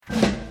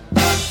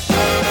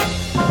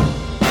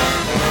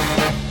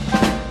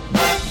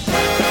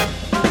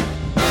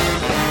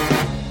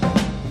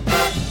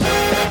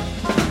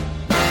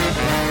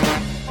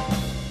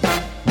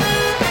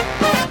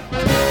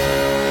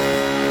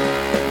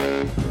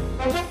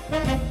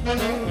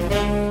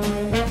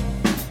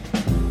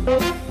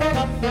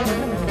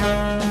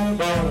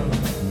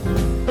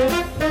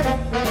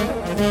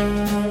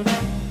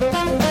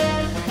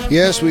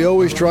Yes, we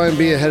always try and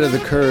be ahead of the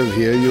curve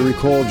here. You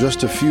recall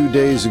just a few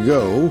days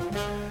ago,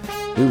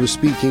 we were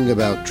speaking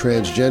about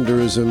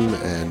transgenderism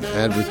and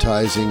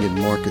advertising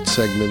in market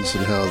segments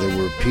and how they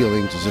were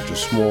appealing to such a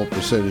small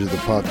percentage of the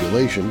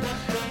population,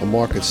 a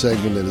market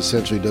segment that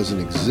essentially doesn't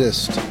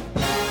exist.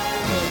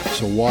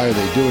 So why are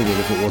they doing it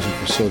if it wasn't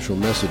for social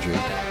messaging?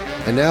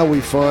 And now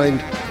we find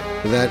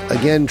that,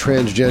 again,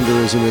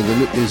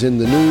 transgenderism is in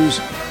the news,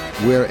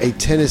 where a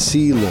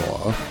Tennessee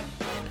law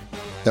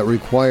that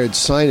required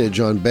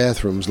signage on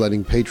bathrooms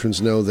letting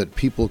patrons know that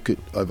people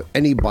of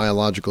any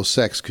biological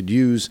sex could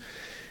use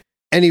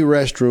any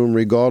restroom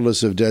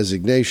regardless of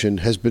designation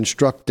has been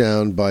struck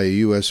down by a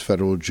U.S.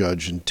 federal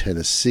judge in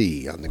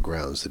Tennessee on the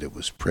grounds that it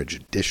was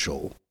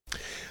prejudicial.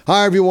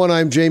 Hi, everyone.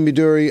 I'm Jamie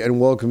Durie, and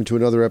welcome to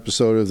another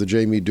episode of the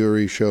Jamie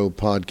Durie Show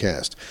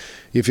podcast.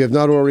 If you have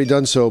not already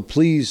done so,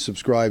 please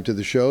subscribe to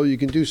the show. You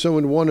can do so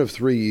in one of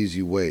three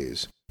easy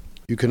ways.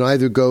 You can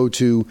either go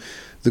to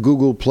the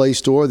Google Play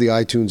Store, the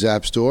iTunes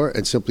App Store,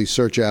 and simply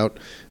search out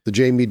The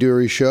Jamie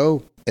Durie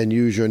Show and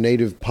use your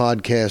native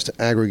podcast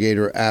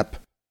aggregator app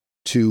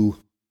to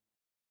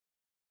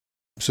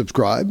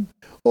subscribe.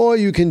 Or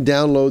you can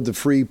download the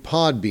free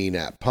Podbean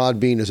app.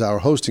 Podbean is our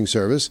hosting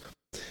service,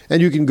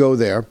 and you can go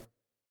there.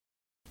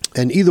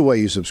 And either way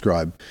you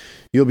subscribe,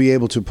 you'll be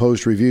able to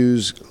post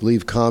reviews,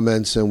 leave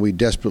comments, and we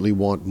desperately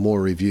want more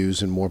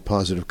reviews and more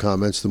positive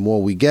comments. The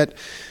more we get,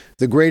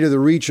 the greater the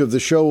reach of the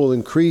show will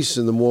increase,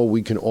 and the more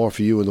we can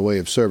offer you in the way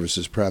of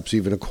services, perhaps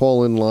even a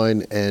call-in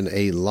line and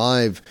a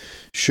live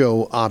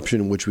show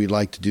option, which we'd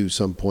like to do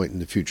some point in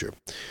the future.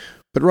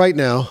 But right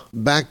now,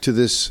 back to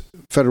this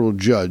federal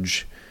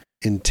judge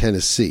in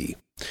Tennessee.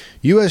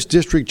 U.S.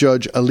 District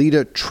Judge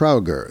Alita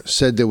Trauger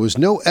said there was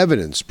no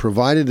evidence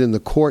provided in the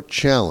court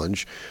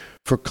challenge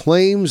for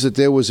claims that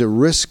there was a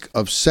risk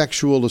of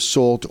sexual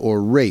assault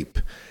or rape,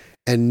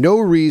 and no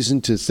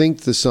reason to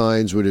think the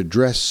signs would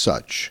address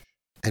such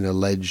an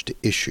alleged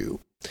issue.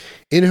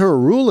 In her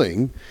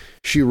ruling,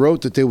 she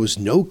wrote that there was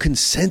no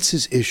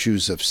consensus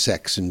issues of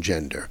sex and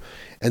gender,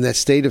 and that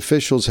state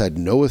officials had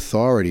no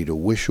authority to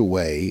wish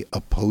away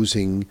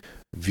opposing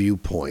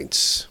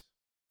viewpoints.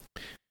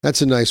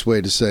 That's a nice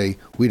way to say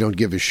we don't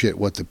give a shit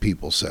what the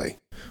people say.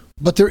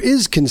 But there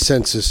is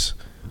consensus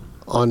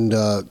on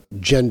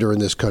gender in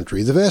this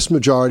country. The vast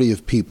majority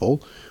of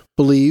people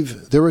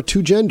believe there are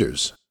two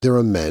genders. There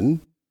are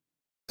men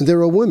and there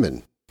are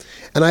women.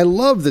 And I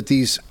love that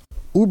these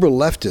uber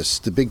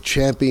leftists, the big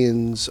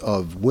champions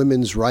of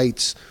women's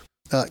rights,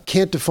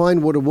 can't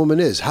define what a woman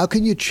is. How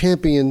can you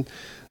champion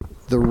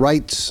the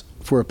rights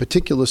for a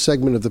particular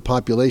segment of the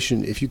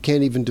population if you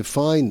can't even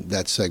define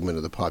that segment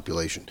of the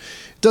population?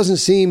 It doesn't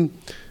seem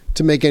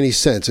to make any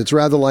sense. It's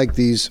rather like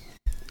these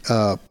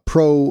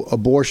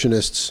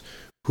pro-abortionists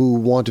who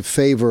want to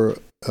favor,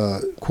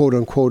 quote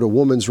unquote, a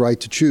woman's right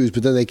to choose,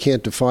 but then they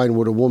can't define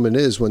what a woman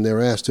is when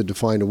they're asked to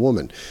define a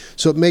woman.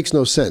 So it makes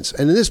no sense.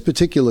 And in this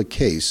particular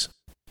case,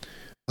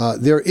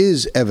 there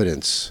is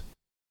evidence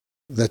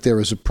that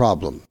there is a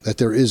problem, that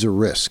there is a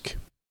risk.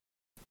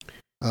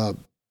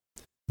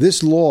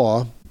 This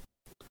law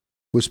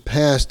was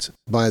passed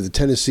by the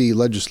Tennessee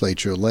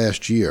legislature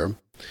last year,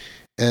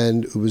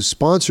 and it was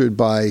sponsored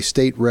by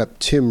State Rep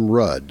Tim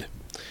Rudd,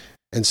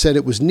 and said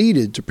it was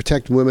needed to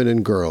protect women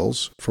and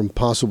girls from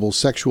possible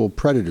sexual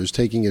predators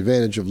taking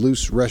advantage of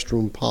loose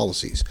restroom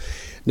policies.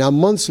 Now,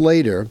 months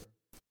later,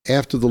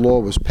 after the law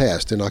was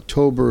passed, in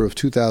October of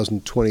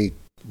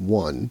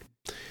 2021,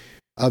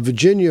 a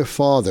Virginia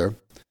father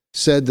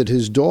said that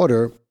his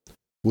daughter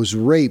was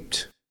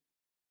raped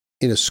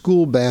in a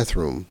school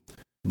bathroom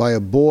by a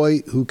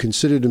boy who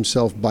considered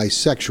himself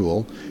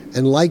bisexual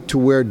and liked to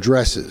wear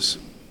dresses.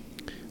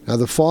 Now,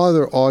 the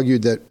father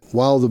argued that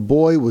while the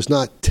boy was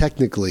not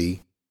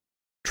technically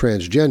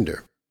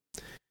transgender,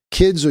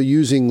 kids are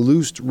using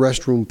loose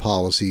restroom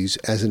policies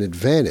as an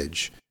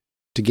advantage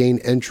to gain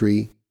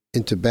entry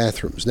into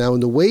bathrooms. Now,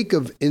 in the wake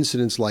of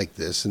incidents like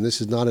this, and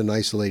this is not an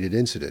isolated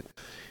incident,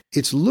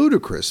 it's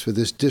ludicrous for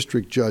this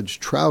District Judge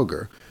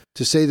Trauger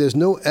to say there's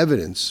no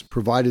evidence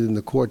provided in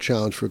the court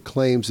challenge for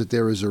claims that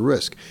there is a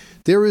risk.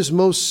 There is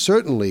most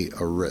certainly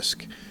a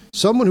risk.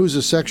 Someone who's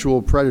a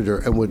sexual predator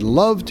and would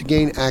love to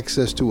gain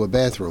access to a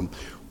bathroom,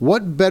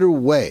 what better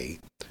way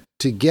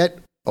to get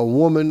a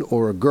woman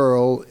or a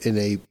girl in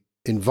a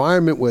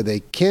environment where they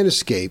can't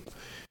escape?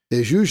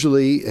 There's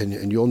usually,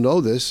 and you'll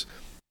know this,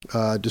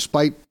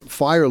 despite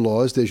fire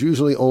laws, there's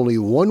usually only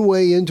one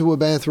way into a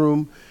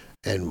bathroom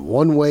and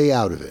one way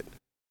out of it.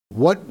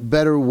 What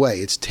better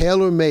way? It's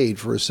tailor-made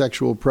for a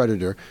sexual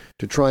predator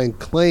to try and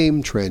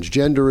claim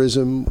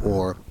transgenderism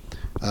or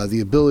the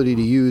ability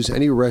to use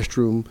any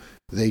restroom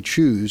they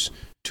choose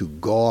to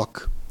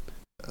gawk,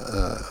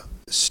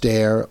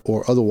 stare,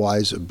 or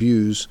otherwise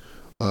abuse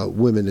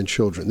women and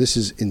children. This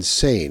is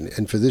insane.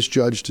 And for this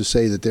judge to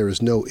say that there is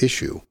no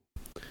issue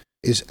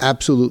is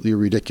absolutely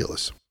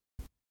ridiculous.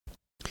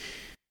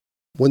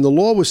 When the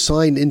law was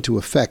signed into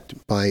effect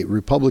by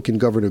Republican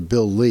Governor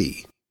Bill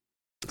Lee,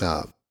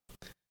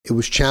 it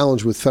was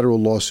challenged with federal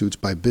lawsuits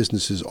by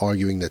businesses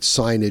arguing that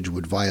signage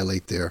would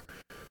violate their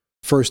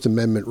First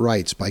Amendment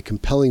rights by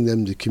compelling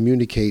them to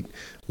communicate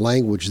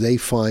language they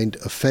find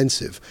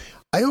offensive.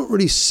 I don't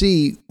really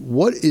see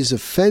what is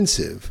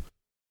offensive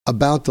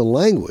about the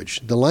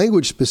language. The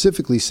language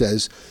specifically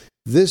says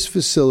this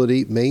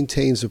facility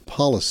maintains a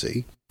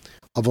policy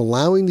of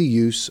allowing the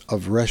use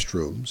of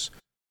restrooms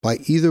by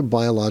either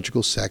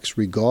biological sex,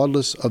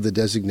 regardless of the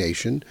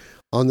designation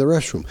on the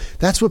restroom.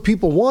 That's what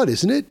people want,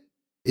 isn't it?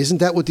 Isn't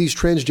that what these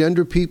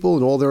transgender people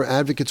and all their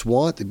advocates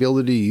want? The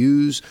ability to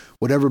use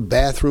whatever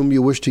bathroom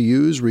you wish to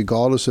use,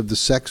 regardless of the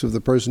sex of the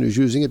person who's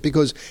using it?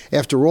 Because,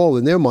 after all,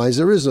 in their minds,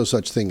 there is no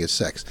such thing as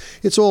sex.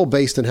 It's all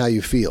based on how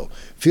you feel.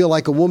 Feel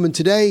like a woman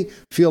today,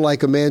 feel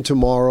like a man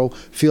tomorrow,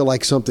 feel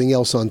like something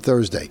else on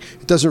Thursday.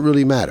 It doesn't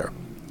really matter.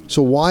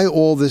 So why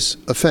all this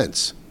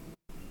offense?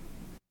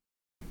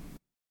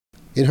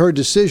 In her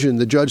decision,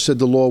 the judge said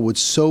the law would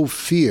sow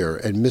fear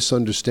and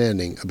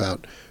misunderstanding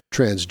about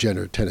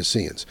transgender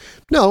Tennesseans.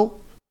 No,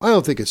 I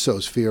don't think it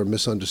sows fear or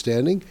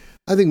misunderstanding.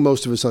 I think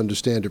most of us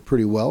understand it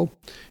pretty well.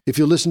 If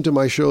you listened to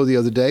my show the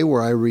other day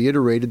where I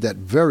reiterated that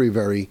very,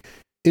 very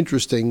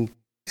interesting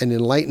and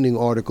enlightening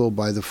article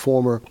by the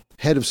former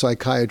head of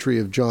psychiatry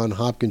of Johns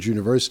Hopkins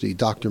University,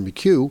 Dr.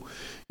 McHugh,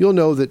 you'll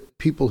know that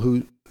people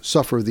who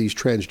suffer these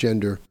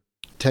transgender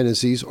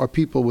tendencies are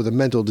people with a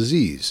mental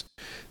disease.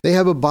 They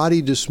have a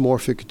body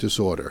dysmorphic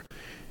disorder.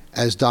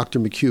 As Dr.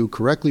 McHugh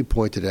correctly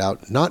pointed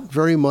out, not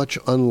very much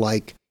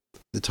unlike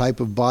the type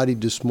of body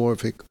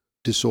dysmorphic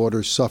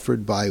disorder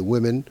suffered by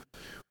women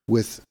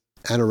with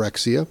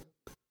anorexia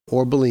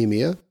or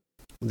bulimia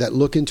that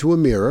look into a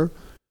mirror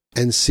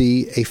and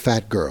see a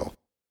fat girl,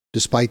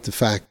 despite the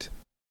fact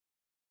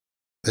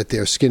that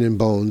they're skin and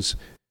bones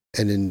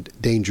and in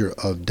danger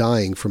of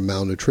dying from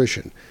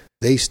malnutrition.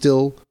 They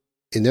still,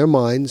 in their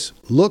minds,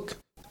 look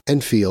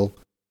and feel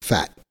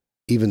fat,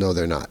 even though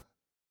they're not.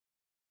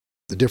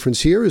 The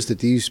difference here is that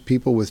these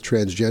people with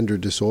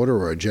transgender disorder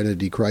or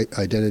identity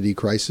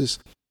crisis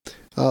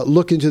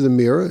look into the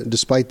mirror, and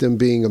despite them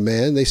being a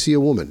man, they see a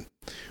woman.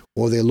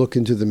 Or they look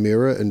into the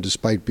mirror, and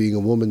despite being a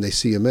woman, they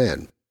see a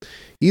man.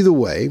 Either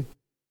way,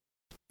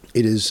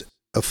 it is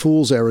a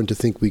fool's errand to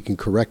think we can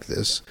correct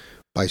this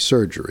by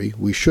surgery.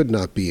 We should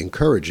not be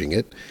encouraging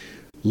it.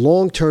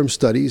 Long-term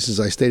studies, as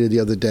I stated the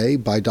other day,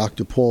 by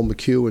Dr. Paul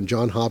McHugh and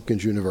Johns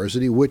Hopkins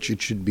University, which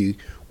it should be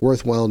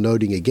worthwhile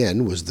noting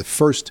again, was the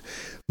first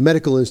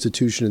medical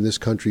institution in this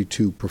country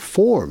to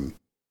perform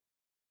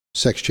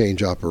sex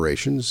change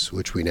operations,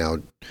 which we now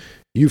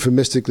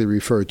euphemistically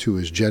refer to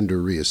as gender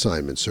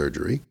reassignment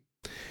surgery.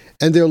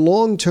 And their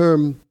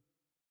long-term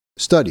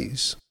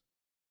studies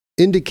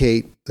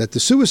indicate that the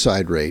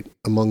suicide rate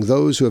among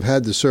those who have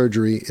had the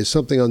surgery is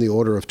something on the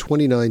order of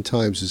 29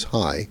 times as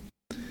high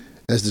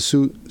as the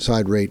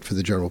suicide rate for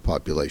the general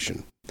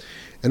population.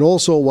 And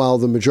also, while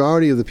the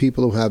majority of the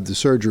people who have the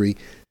surgery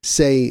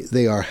say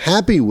they are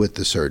happy with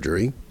the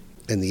surgery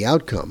and the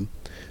outcome,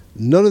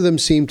 none of them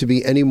seem to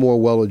be any more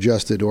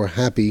well-adjusted or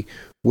happy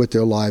with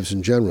their lives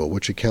in general,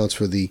 which accounts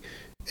for the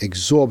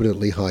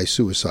exorbitantly high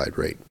suicide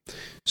rate.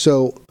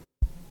 So,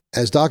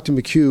 as Dr.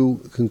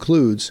 McHugh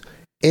concludes,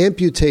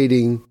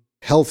 amputating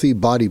healthy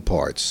body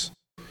parts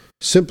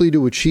simply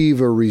to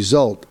achieve a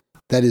result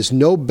that is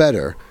no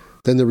better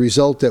than the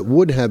result that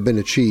would have been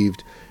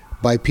achieved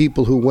by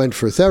people who went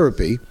for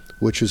therapy,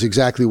 which is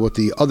exactly what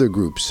the other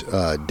groups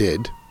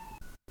did,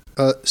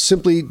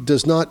 simply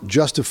does not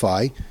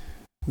justify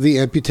the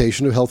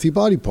amputation of healthy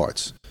body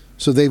parts.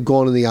 So they've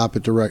gone in the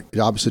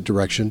opposite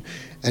direction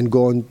and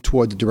gone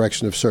toward the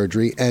direction of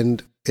surgery.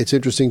 And it's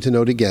interesting to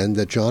note again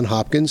that Johns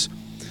Hopkins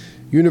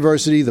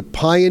University, the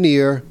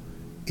pioneer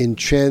in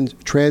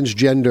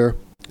transgender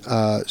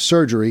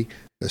surgery,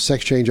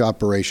 sex change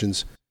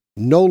operations,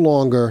 no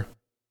longer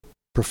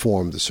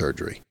perform the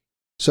surgery.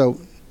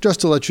 So just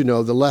to let you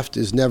know, the left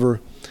is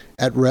never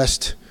at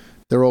rest.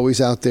 They're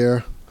always out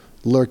there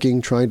lurking,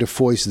 trying to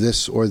foist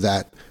this or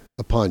that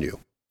upon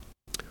you.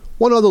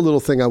 One other little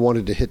thing I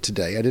wanted to hit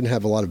today. I didn't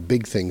have a lot of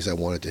big things I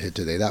wanted to hit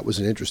today. That was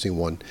an interesting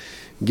one,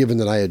 given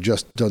that I had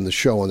just done the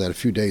show on that a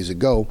few days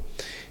ago,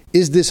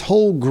 is this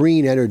whole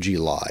green energy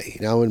lie.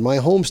 Now, in my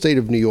home state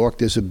of New York,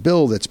 there's a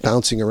bill that's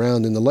bouncing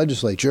around in the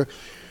legislature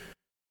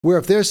where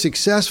if they're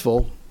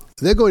successful,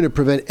 they're going to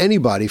prevent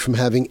anybody from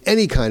having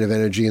any kind of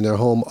energy in their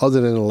home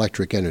other than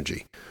electric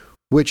energy,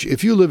 which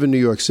if you live in New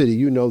York City,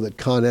 you know that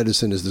Con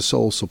Edison is the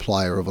sole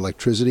supplier of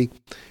electricity,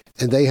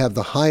 and they have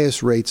the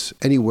highest rates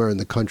anywhere in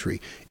the country.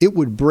 It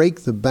would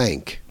break the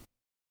bank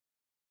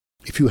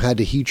if you had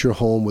to heat your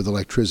home with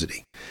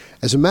electricity.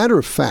 As a matter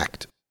of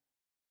fact,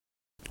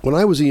 when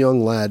I was a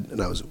young lad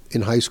and I was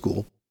in high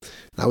school,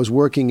 I was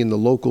working in the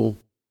local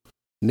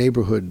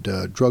neighborhood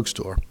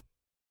drugstore.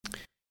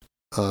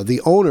 The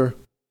owner,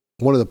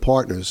 one of the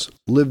partners,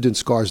 lived in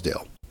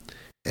Scarsdale,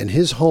 and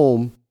his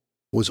home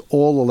was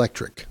all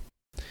electric.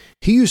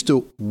 He used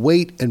to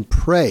wait and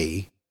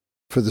pray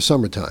for the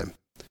summertime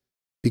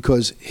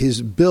because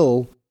his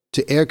bill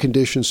to air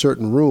condition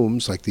certain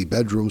rooms, like the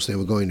bedrooms they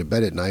were going to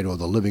bed at night or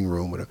the living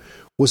room,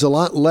 was a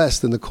lot less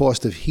than the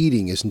cost of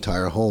heating his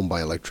entire home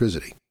by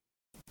electricity.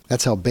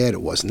 That's how bad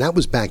it was. And that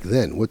was back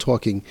then. We're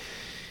talking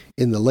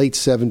in the late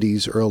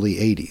 70s, early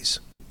 80s.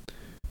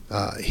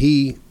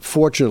 He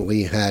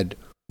fortunately had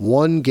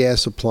one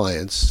gas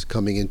appliance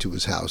coming into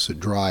his house, a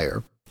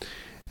dryer,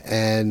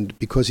 and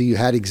because he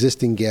had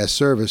existing gas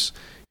service,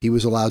 he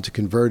was allowed to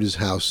convert his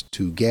house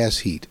to gas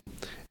heat,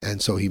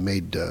 and so he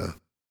made a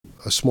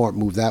smart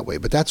move that way.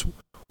 But that's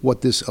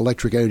what this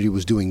electric energy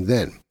was doing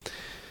then.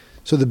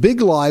 So the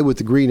big lie with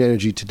the green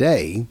energy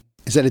today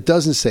is that it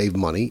doesn't save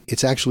money.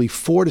 It's actually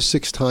 4 to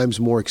 6 times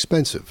more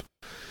expensive.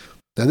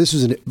 Now, this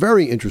is a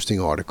very interesting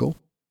article.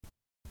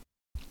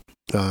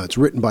 It's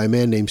written by a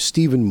man named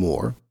Stephen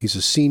Moore. He's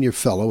a senior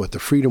fellow at the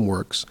Freedom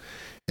Works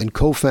and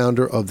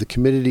co-founder of the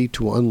Committee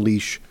to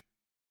Unleash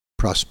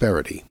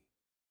Prosperity.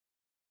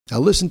 Now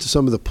listen to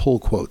some of the pull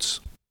quotes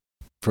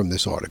from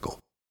this article.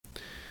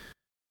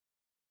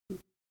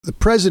 The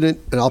president,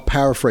 and I'll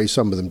paraphrase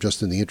some of them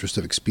just in the interest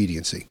of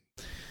expediency.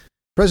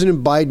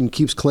 President Biden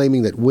keeps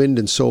claiming that wind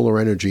and solar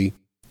energy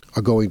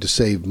are going to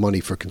save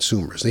money for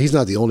consumers. Now, he's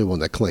not the only one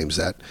that claims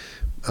that.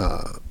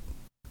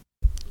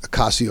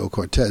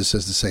 Ocasio-Cortez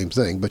says the same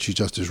thing, but she's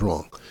just as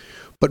wrong.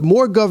 But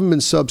more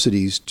government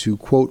subsidies to,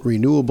 quote,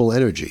 renewable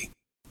energy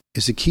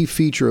is a key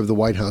feature of the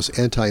White House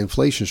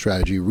anti-inflation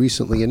strategy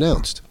recently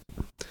announced.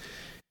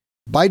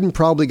 Biden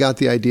probably got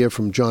the idea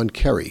from John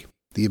Kerry,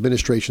 the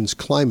administration's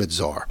climate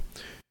czar,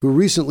 who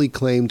recently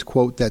claimed,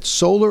 quote, that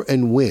solar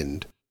and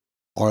wind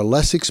are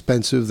less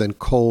expensive than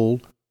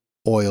coal,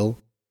 oil,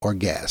 or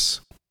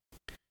gas.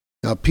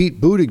 Now, Pete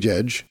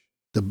Buttigieg,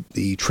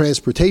 the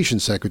transportation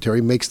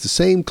secretary, makes the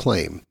same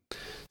claim,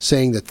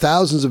 saying that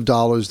thousands of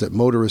dollars that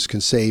motorists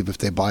can save if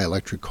they buy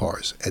electric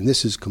cars. And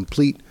this is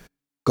complete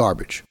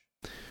garbage.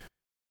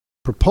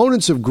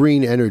 Proponents of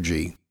green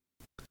energy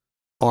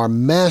are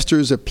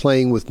masters at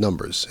playing with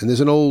numbers. And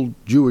there's an old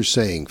Jewish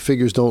saying,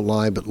 figures don't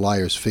lie, but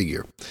liars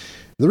figure.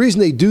 And the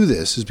reason they do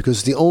this is because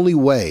it's the only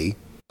way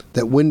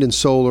that wind and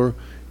solar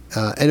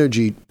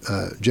energy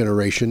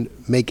generation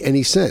make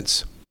any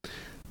sense.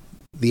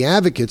 The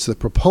advocates, the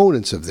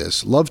proponents of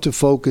this, love to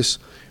focus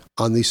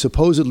on the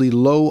supposedly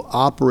low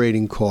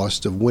operating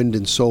cost of wind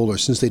and solar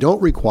since they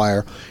don't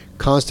require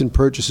constant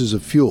purchases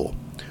of fuel.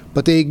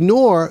 But they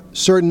ignore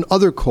certain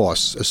other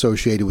costs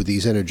associated with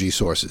these energy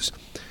sources.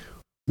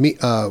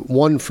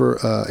 One,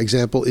 for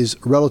example, is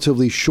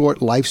relatively short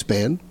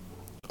lifespan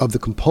of the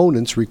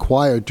components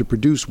required to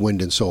produce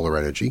wind and solar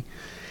energy,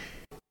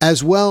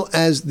 as well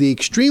as the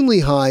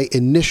extremely high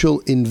initial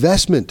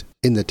investment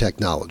in the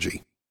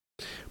technology.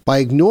 By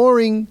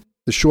ignoring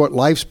the short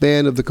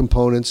lifespan of the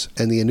components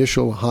and the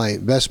initial high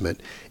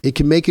investment, it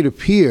can make it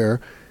appear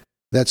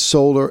that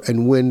solar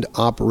and wind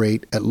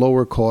operate at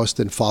lower cost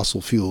than fossil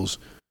fuels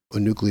or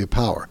nuclear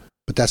power.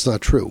 But that's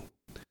not true.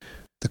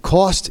 The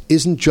cost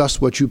isn't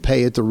just what you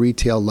pay at the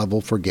retail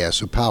level for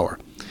gas or power.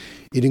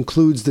 It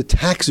includes the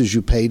taxes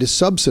you pay to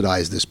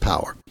subsidize this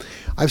power.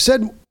 I've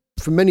said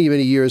for many,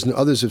 many years, and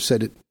others have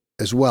said it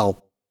as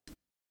well,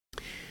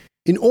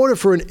 in order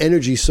for an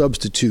energy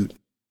substitute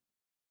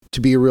to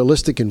be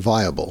realistic and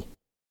viable,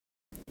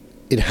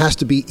 it has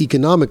to be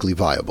economically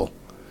viable,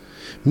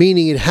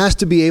 meaning it has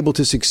to be able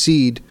to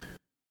succeed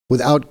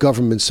without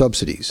government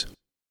subsidies.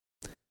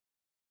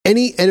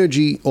 Any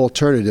energy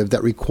alternative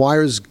that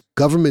requires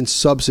government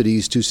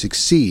subsidies to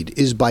succeed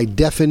is by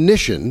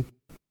definition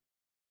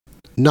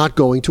not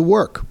going to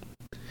work.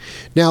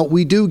 Now,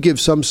 we do give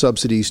some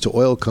subsidies to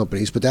oil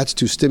companies, but that's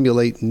to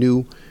stimulate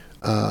new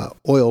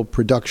oil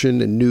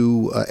production and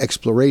new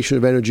exploration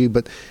of energy.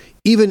 But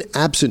even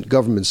absent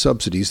government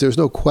subsidies, there's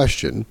no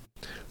question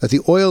that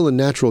the oil and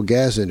natural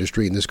gas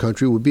industry in this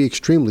country would be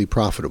extremely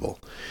profitable.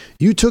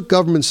 You took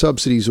government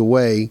subsidies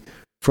away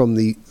from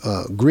the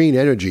green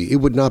energy, it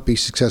would not be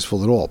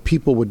successful at all.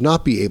 People would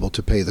not be able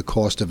to pay the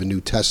cost of a new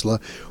Tesla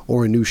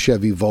or a new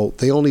Chevy Volt.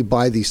 They only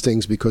buy these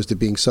things because they're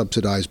being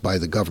subsidized by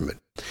the government.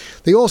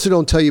 They also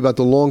don't tell you about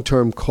the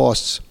long-term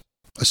costs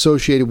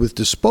associated with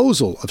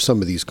disposal of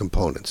some of these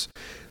components.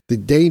 The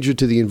danger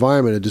to the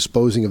environment of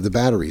disposing of the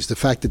batteries, the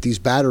fact that these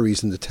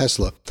batteries in the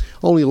Tesla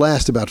only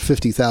last about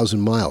 50,000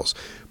 miles.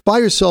 Buy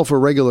yourself a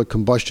regular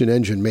combustion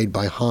engine made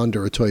by Honda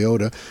or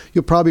Toyota.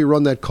 You'll probably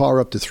run that car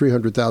up to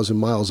 300,000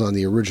 miles on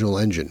the original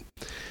engine.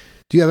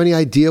 Do you have any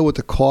idea what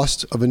the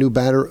cost of a new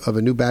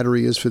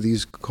battery is for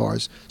these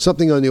cars?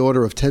 Something on the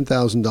order of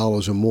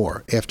 $10,000 or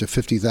more after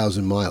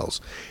 50,000 miles.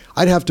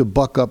 I'd have to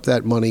buck up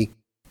that money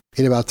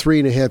in about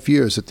 3.5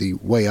 years at the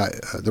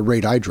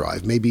rate I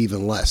drive, maybe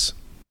even less.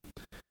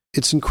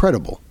 It's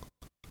incredible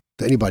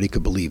that anybody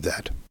could believe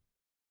that.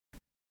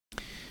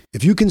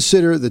 If you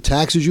consider the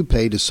taxes you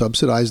pay to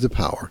subsidize the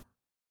power,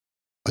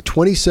 a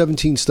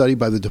 2017 study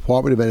by the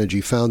Department of Energy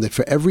found that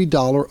for every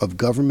dollar of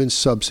government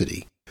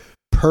subsidy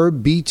per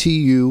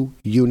BTU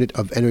unit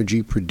of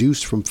energy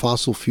produced from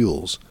fossil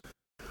fuels,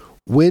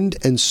 wind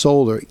and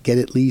solar get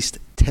at least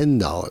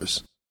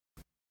 $10.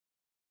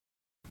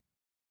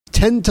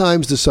 10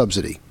 times the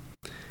subsidy.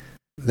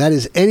 That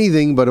is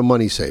anything but a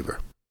money saver.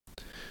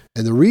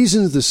 And the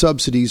reasons the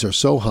subsidies are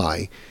so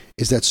high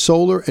is that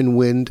solar and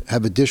wind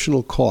have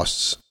additional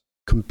costs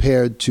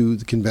compared to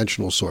the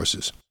conventional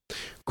sources.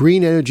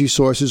 Green energy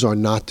sources are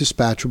not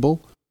dispatchable,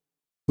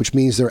 which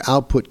means their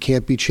output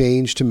can't be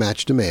changed to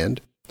match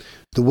demand.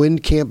 The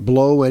wind can't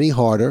blow any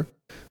harder.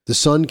 The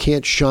sun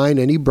can't shine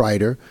any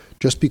brighter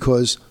just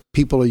because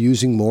people are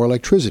using more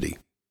electricity.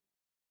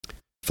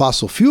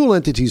 Fossil fuel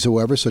entities,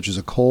 however, such as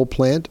a coal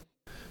plant,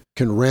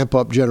 can ramp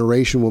up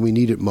generation when we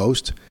need it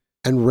most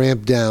and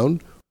ramp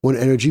down when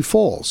energy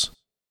falls.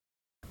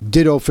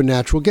 Ditto for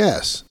natural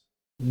gas.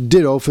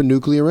 Ditto for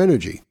nuclear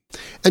energy.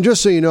 And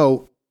just so you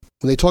know,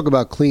 when they talk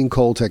about clean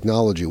coal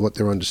technology, what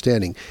they're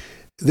understanding,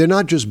 they're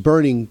not just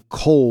burning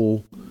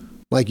coal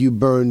like you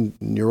burned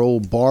in your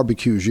old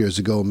barbecues years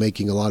ago,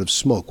 making a lot of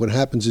smoke. What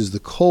happens is the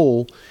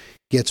coal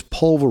gets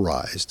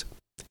pulverized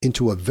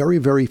into a very,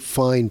 very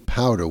fine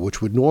powder,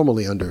 which would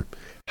normally, under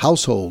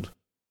household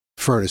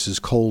furnaces,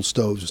 coal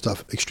stoves and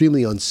stuff,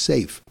 extremely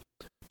unsafe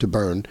to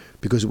burn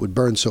because it would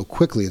burn so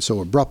quickly and so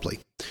abruptly.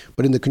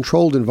 But in the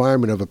controlled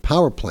environment of a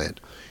power plant,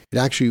 it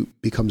actually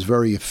becomes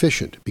very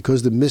efficient.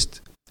 Because the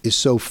mist is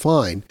so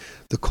fine,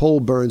 the coal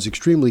burns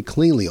extremely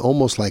cleanly,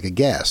 almost like a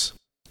gas.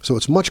 So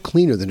it's much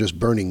cleaner than just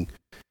burning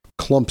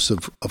clumps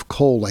of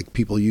coal like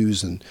people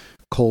use in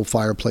coal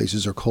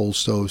fireplaces or coal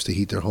stoves to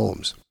heat their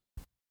homes.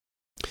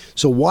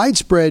 So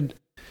widespread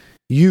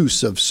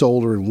use of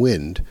solar and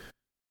wind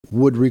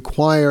would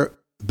require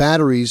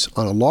batteries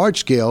on a large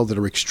scale that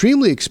are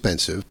extremely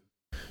expensive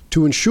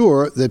to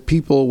ensure that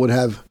people would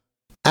have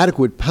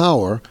adequate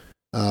power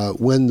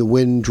when the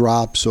wind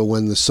drops or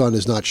when the sun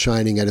is not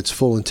shining at its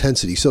full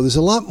intensity. So there's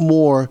a lot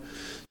more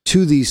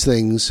to these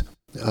things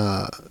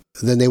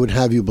than they would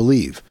have you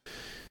believe.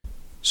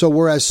 So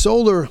whereas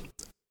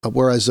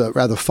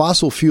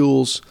fossil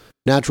fuels,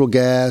 natural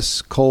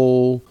gas,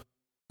 coal,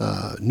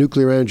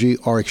 nuclear energy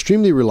are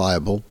extremely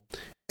reliable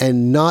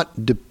and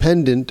not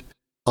dependent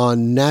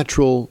on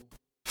natural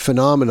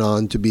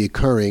phenomenon to be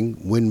occurring,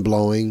 wind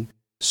blowing,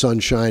 sun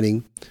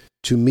shining,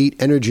 to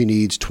meet energy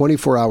needs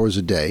 24 hours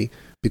a day,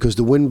 because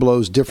the wind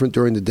blows different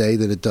during the day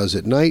than it does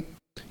at night.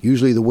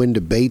 Usually the wind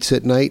abates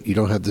at night. You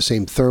don't have the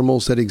same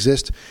thermals that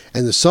exist.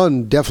 And the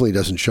sun definitely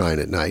doesn't shine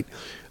at night.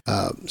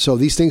 So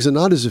these things are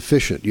not as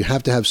efficient. You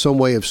have to have some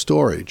way of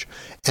storage.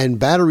 And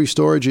battery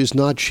storage is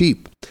not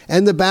cheap.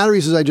 And the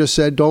batteries, as I just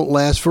said, don't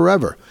last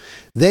forever.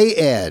 They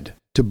add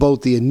to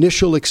both the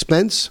initial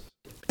expense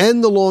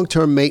and the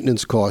long-term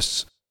maintenance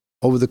costs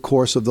over the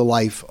course of the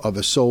life of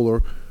a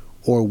solar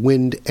or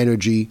wind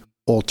energy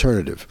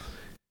alternative.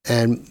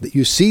 And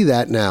you see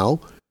that now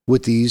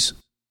with these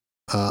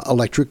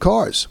electric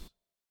cars.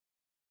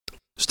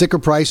 Sticker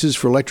prices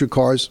for electric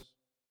cars,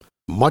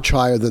 much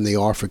higher than they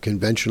are for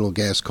conventional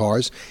gas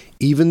cars,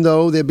 even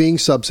though they're being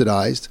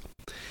subsidized.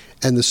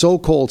 And the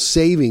so-called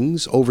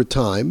savings over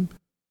time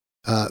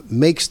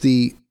makes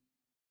the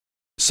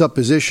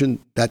supposition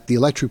that the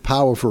electric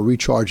power for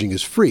recharging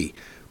is free.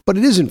 But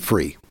it isn't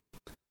free.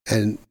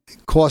 And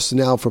costs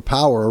now for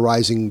power are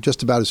rising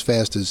just about as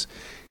fast as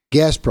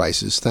gas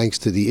prices, thanks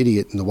to the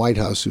idiot in the White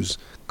House who's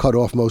cut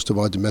off most of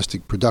our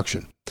domestic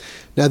production.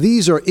 Now,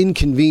 these are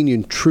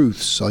inconvenient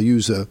truths. I'll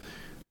use a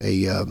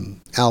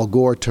Al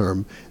Gore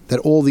term that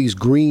all these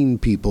green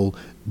people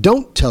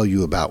don't tell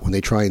you about when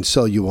they try and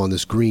sell you on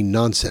this green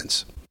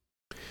nonsense.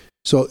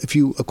 So if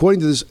you, according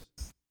to this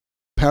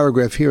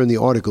paragraph here in the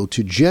article,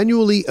 to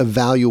genuinely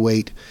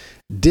evaluate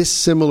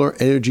dissimilar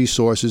energy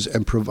sources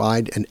and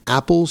provide an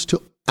apples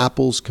to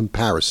apples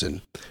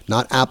comparison,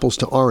 not apples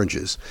to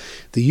oranges,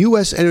 the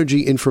U.S.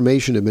 Energy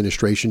Information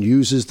Administration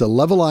uses the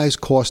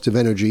levelized cost of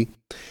energy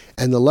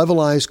and the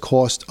levelized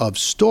cost of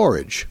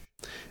storage.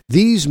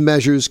 These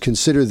measures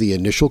consider the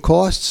initial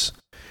costs,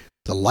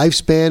 the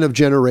lifespan of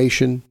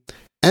generation,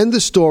 and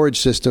the storage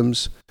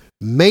systems,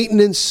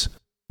 maintenance,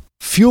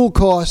 fuel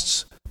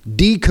costs,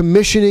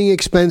 decommissioning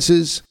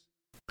expenses,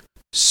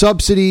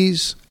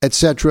 subsidies,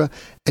 etc.,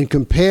 and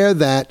compare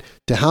that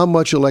to how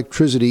much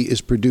electricity is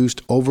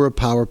produced over a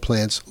power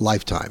plant's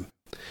lifetime.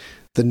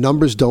 The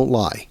numbers don't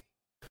lie.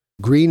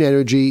 Green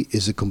energy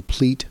is a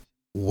complete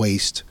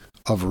waste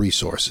of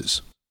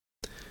resources.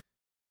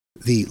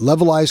 The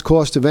levelized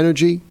cost of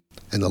energy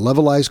and the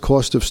levelized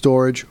cost of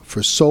storage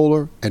for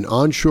solar and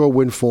onshore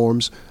wind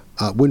farms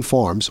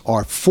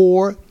are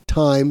 4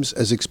 times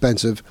as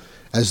expensive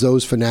as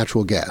those for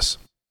natural gas.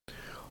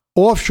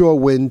 Offshore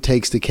wind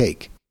takes the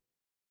cake.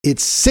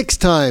 It's 6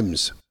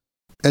 times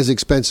as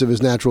expensive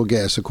as natural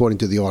gas, according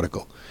to the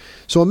article.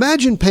 So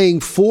imagine paying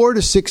 4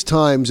 to 6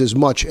 times as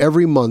much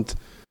every month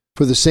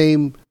for the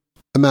same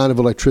amount of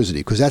electricity,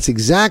 because that's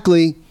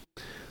exactly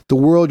the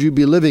world you'd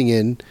be living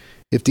in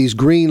if these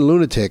green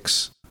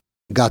lunatics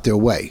got their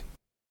way.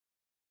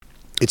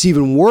 It's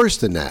even worse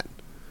than that,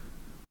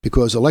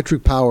 because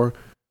electric power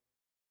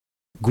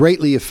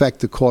greatly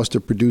affects the cost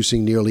of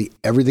producing nearly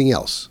everything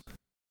else.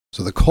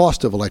 So the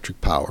cost of electric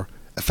power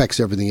affects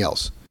everything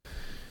else.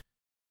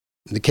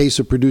 In the case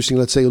of producing,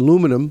 let's say,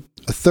 aluminum,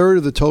 1/3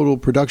 of the total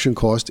production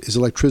cost is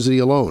electricity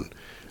alone.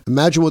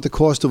 Imagine what the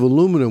cost of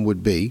aluminum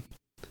would be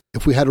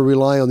if we had to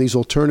rely on these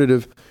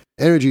alternative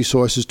energy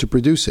sources to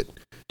produce it.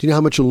 Do you know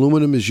how much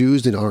aluminum is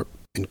used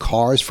in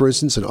cars, for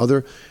instance, and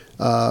other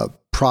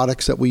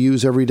products that we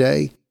use every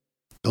day?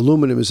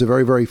 Aluminum is a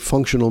very, very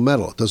functional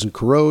metal. It doesn't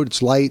corrode,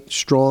 it's light,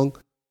 strong.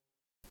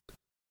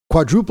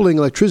 Quadrupling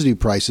electricity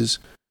prices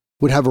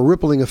would have a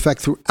rippling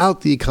effect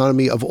throughout the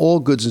economy of all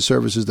goods and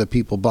services that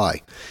people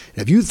buy.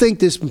 And if you think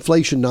this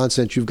inflation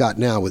nonsense you've got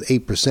now with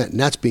 8%, and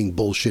that's being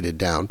bullshitted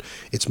down,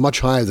 it's much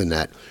higher than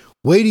that.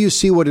 Wait till you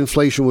see what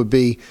inflation would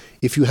be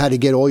if you had to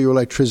get all your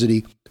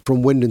electricity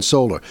from wind and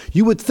solar.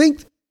 You would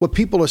think what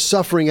people are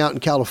suffering out in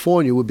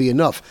California would be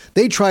enough.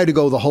 They try to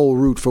go the whole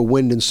route for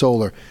wind and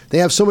solar. They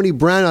have so many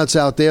brownouts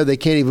out there, they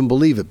can't even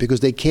believe it because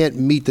they can't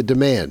meet the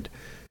demand.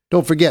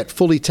 Don't forget,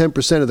 fully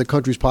 10% of the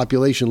country's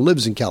population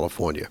lives in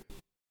California.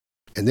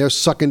 And they're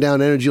sucking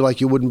down energy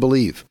like you wouldn't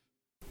believe.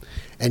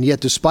 And yet,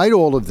 despite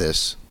all of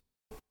this,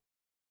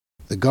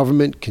 the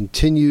government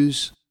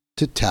continues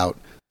to tout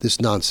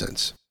this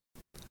nonsense.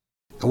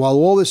 And while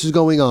all this is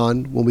going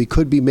on, when we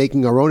could be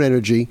making our own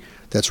energy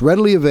that's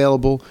readily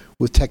available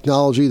with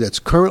technology that's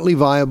currently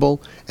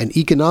viable and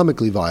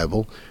economically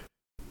viable,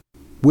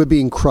 we're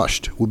being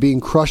crushed. We're being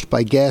crushed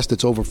by gas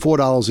that's over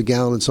 $4 a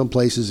gallon in some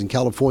places. In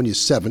California,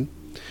 $7.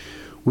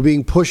 We're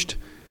being pushed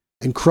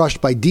and crushed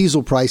by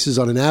diesel prices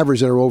on an average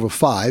that are over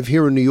 $5.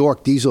 Here in New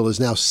York, diesel is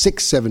now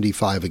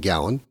 $6.75 a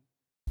gallon.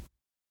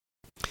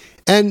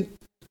 And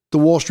the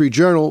Wall Street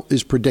Journal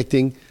is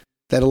predicting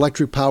that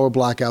electric power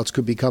blackouts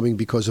could be coming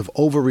because of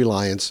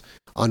over-reliance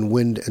on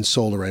wind and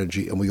solar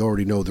energy, and we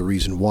already know the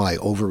reason why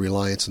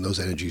over-reliance on those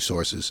energy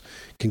sources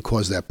can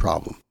cause that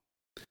problem.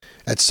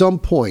 At some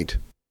point,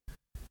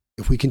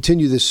 if we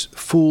continue this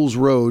fool's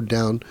road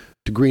down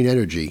to green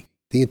energy,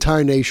 the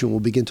entire nation will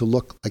begin to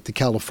look like the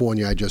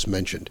California I just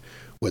mentioned,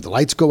 where the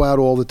lights go out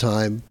all the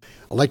time,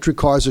 electric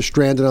cars are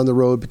stranded on the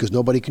road because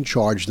nobody can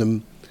charge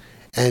them,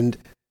 and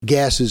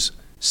gas is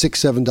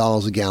 $6,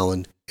 $7 a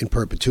gallon in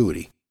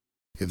perpetuity.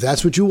 If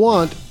that's what you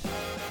want,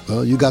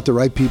 well, you got the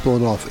right people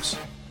in office.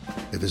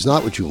 If it's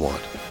not what you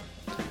want,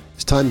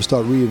 it's time to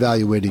start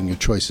reevaluating your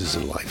choices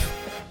in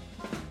life.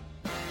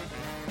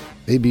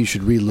 Maybe you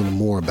should read a little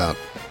more about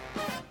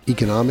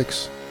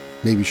economics.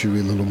 Maybe you should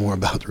read a little more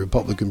about the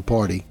Republican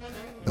Party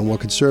and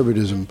what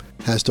conservatism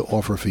has to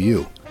offer for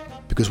you.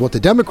 Because what the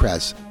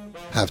Democrats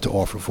have to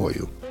offer for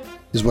you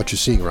is what you're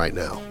seeing right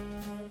now.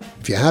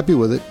 If you're happy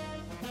with it,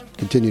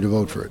 continue to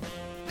vote for it.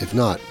 If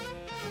not,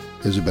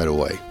 there's a better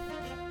way.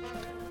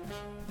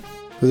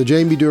 For the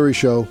Jamie Durie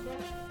Show,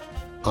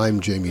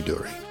 I'm Jamie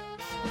Durie.